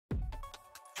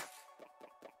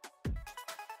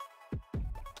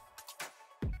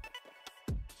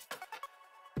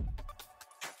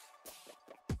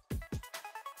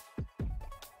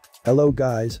Hello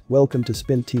guys, welcome to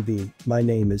Spin TV, my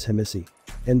name is Himisi.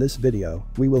 In this video,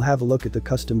 we will have a look at the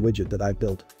custom widget that I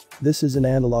built. This is an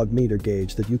analog meter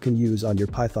gauge that you can use on your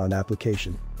Python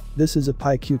application. This is a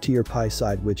PyQt or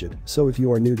PySide widget, so if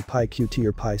you are new to PyQt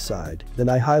or PySide, then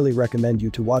I highly recommend you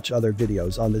to watch other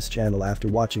videos on this channel after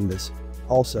watching this.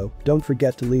 Also, don't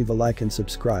forget to leave a like and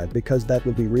subscribe because that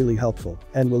will be really helpful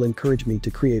and will encourage me to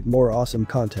create more awesome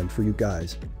content for you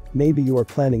guys. Maybe you are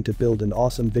planning to build an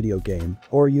awesome video game,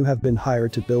 or you have been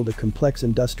hired to build a complex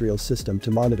industrial system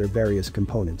to monitor various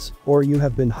components, or you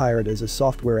have been hired as a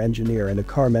software engineer in a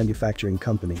car manufacturing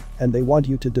company and they want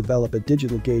you to develop a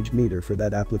digital gauge meter for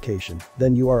that application,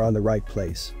 then you are on the right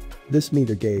place. This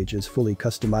meter gauge is fully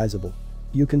customizable.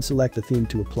 You can select a theme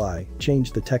to apply,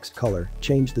 change the text color,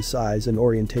 change the size and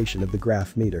orientation of the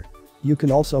graph meter. You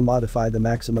can also modify the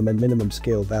maximum and minimum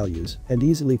scale values and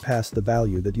easily pass the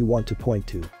value that you want to point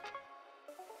to.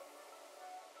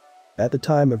 At the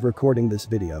time of recording this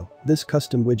video, this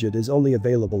custom widget is only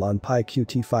available on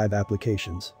PyQt 5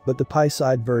 applications, but the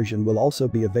PySide version will also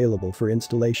be available for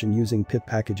installation using pip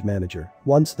package manager.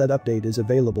 Once that update is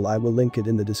available, I will link it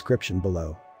in the description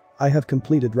below. I have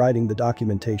completed writing the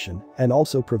documentation and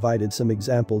also provided some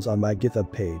examples on my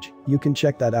GitHub page. You can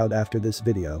check that out after this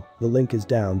video, the link is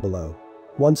down below.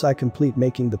 Once I complete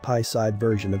making the PySide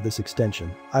version of this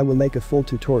extension, I will make a full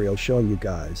tutorial showing you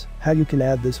guys how you can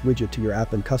add this widget to your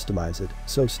app and customize it,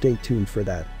 so stay tuned for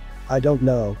that. I don't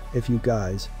know if you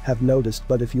guys have noticed,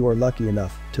 but if you are lucky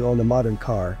enough to own a modern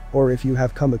car, or if you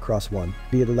have come across one,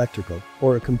 be it electrical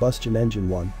or a combustion engine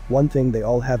one thing they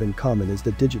all have in common is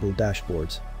the digital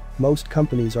dashboards. Most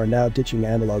companies are now ditching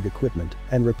analog equipment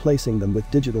and replacing them with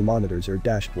digital monitors or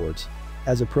dashboards.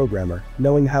 As a programmer,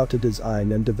 knowing how to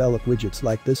design and develop widgets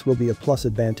like this will be a plus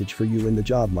advantage for you in the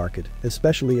job market,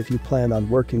 especially if you plan on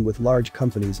working with large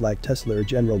companies like Tesla or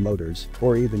General Motors,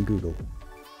 or even Google.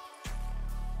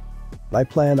 My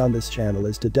plan on this channel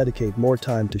is to dedicate more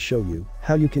time to show you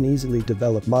how you can easily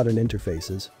develop modern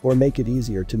interfaces or make it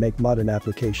easier to make modern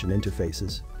application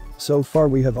interfaces. So far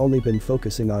we have only been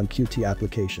focusing on Qt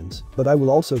applications, but I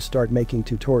will also start making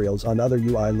tutorials on other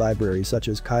UI libraries such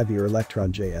as QIVy or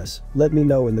Electron.js. Let me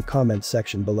know in the comments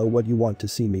section below what you want to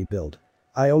see me build.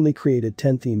 I only created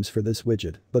 10 themes for this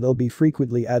widget, but I'll be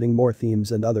frequently adding more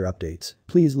themes and other updates.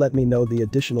 Please let me know the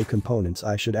additional components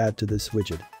I should add to this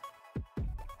widget.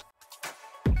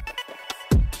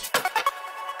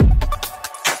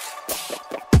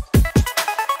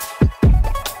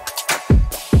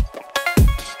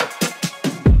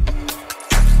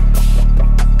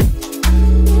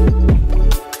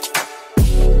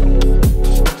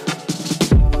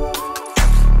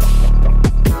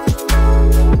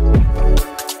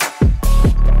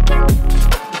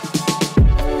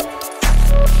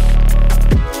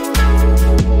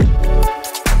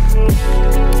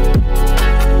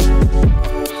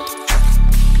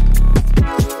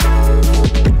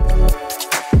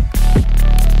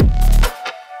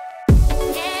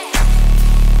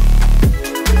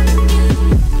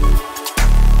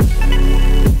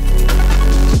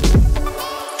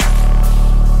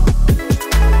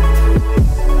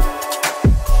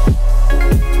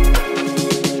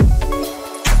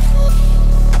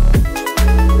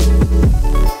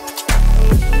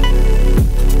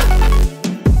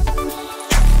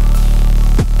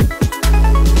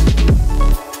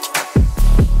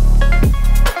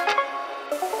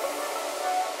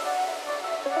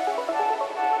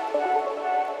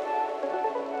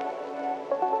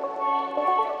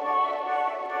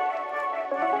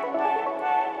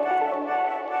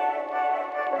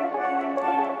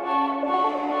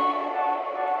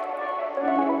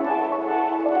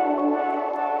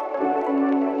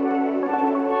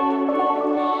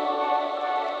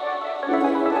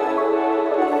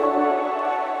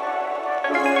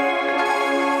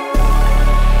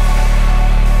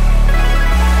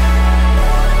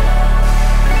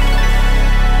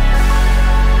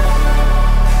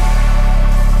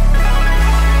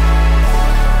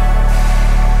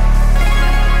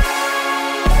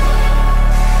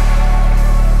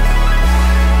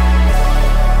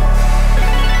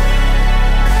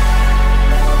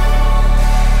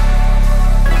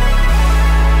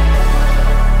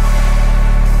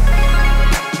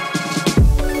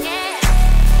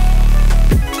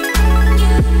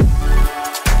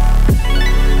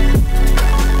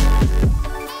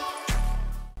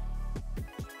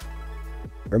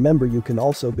 Remember, you can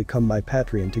also become my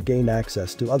Patreon to gain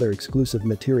access to other exclusive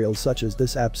materials such as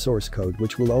this app source code,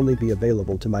 which will only be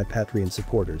available to my Patreon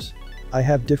supporters. I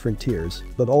have different tiers,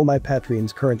 but all my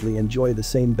Patreons currently enjoy the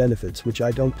same benefits, which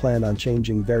I don't plan on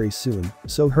changing very soon,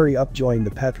 so hurry up, join the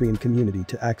Patreon community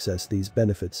to access these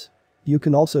benefits. You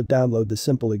can also download the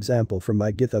simple example from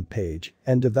my GitHub page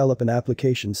and develop an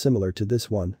application similar to this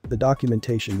one. The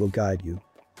documentation will guide you.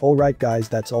 Alright guys,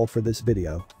 that's all for this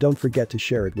video. Don't forget to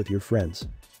share it with your friends.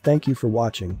 Thank you for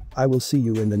watching. I will see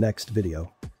you in the next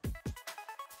video.